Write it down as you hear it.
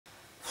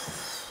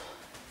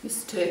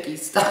This turkey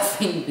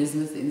stuffing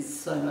business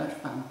is so much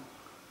fun.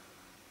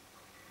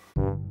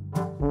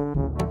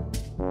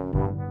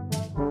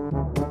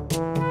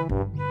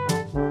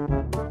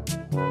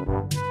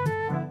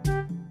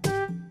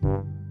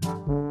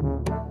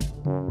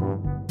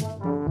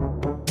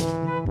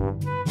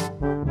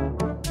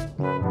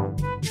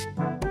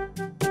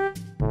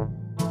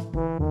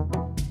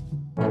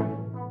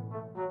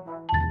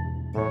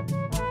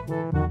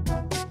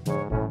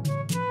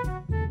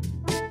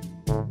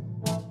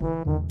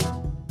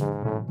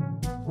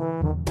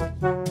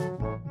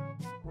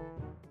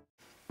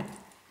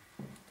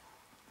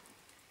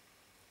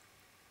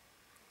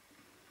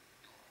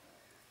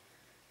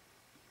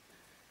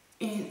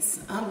 It's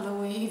a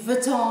Louis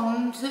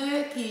Vuitton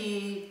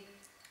turkey.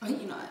 Oh,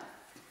 you know.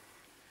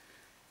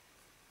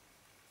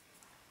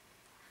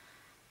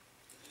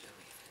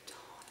 Louis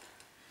Vuitton.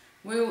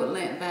 We will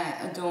let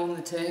that adorn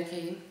the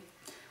turkey.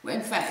 Well,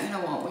 in fact, you know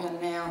what? We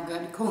are now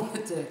going to call the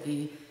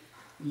turkey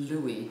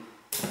Louis.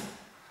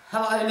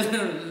 Hello,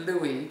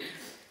 Louis.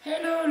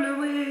 Hello,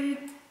 Louis.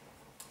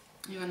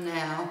 You are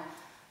now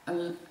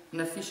an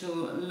official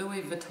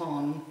Louis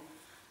Vuitton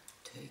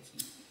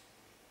turkey.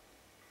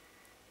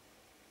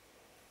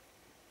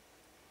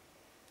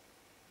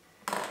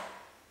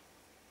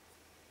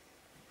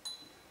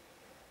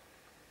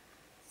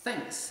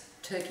 Thanks,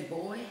 turkey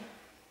boy.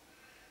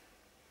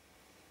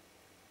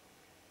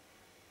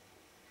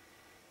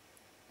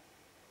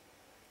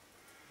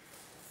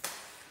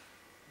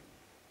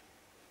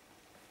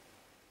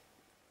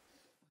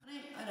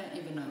 I don't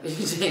even know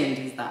which end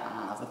is the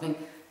arse. I think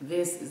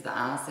this is the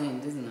arse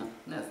end, isn't it?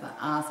 That's the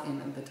arse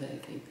end of the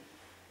turkey.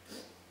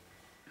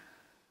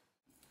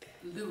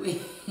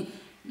 Louis.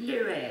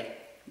 Louis.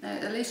 No,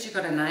 at least you've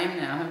got a name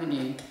now, haven't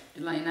you? Do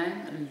you like your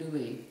name?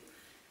 Louis.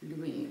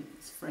 Louis.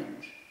 It's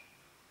French.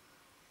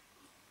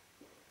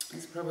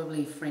 It's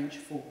probably French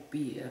for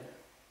beer.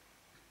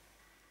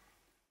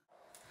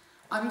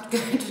 I'm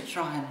going to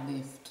try and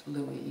lift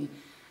Louis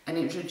and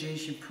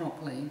introduce you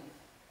properly.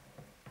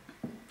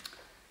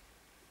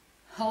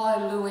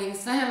 Hello, Louis.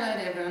 Say hello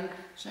to everyone.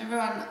 Show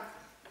everyone.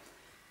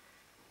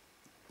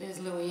 There's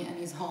Louis and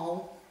his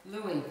hole.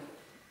 Louis.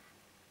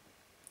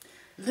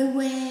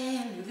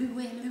 Louis,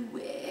 Louis,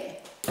 Louis.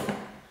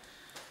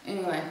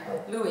 Anyway,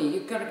 Louis,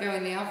 you've got to go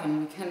in the oven.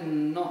 We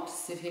cannot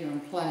sit here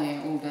and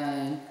play all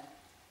day.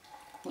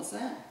 What's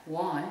that?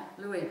 Why?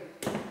 Louis,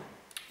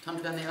 time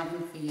to go in the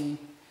oven for you.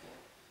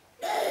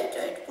 No,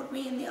 don't put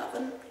me in the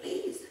oven,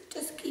 please.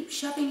 Just keep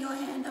shoving your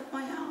hand up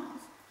my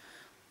arse.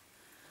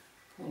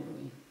 Poor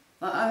Louis.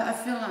 I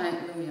feel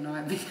like Louis and I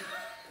have become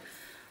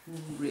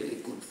really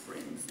good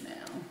friends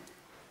now.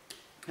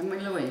 Haven't we,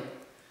 Louis?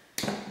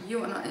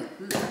 You and I,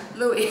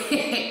 Louis,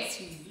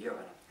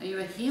 are you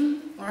a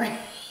him or are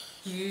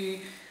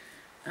you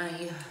a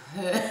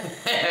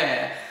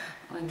her?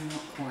 I'm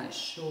not quite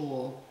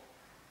sure.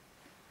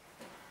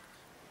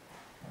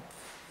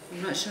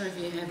 I'm not sure if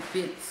you have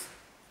bits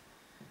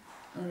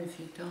or if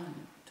you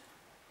don't.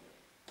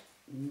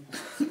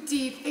 Do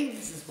you think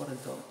this is what a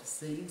doctor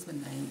sees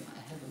when they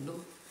have a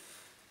look?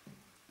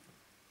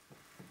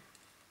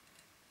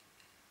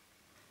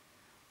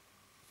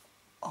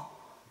 Oh,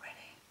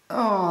 ready.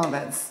 Oh,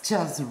 that's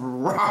just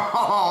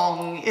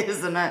wrong,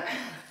 isn't it?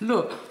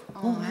 Look,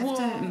 oh, I have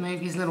to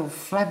move his little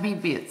flabby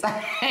bits.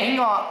 Hang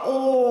on.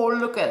 Oh,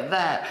 look at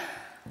that.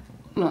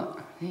 Look,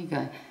 here you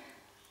go.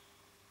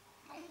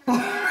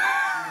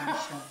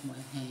 Shove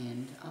my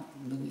hand up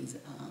Louis'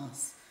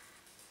 ass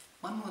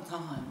one more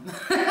time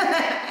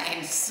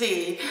and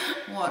see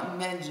what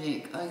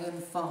magic I can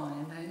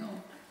find. Hang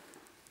on.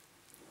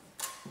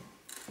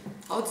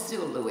 Hold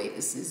still, Louis.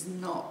 This is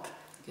not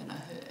gonna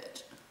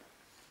hurt.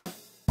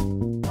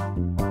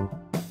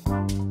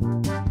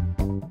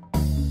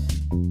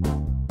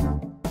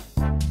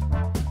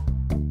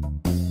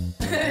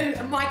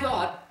 Oh my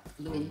God,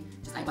 Louis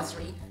just ate my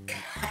 3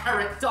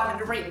 carat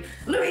diamond ring.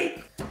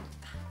 Louis.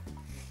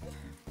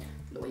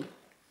 Louis.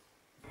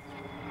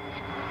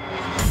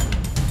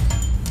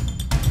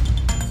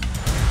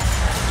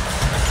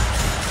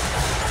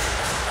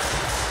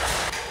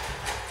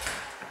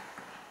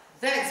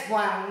 That's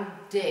one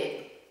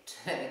dead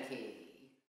turkey.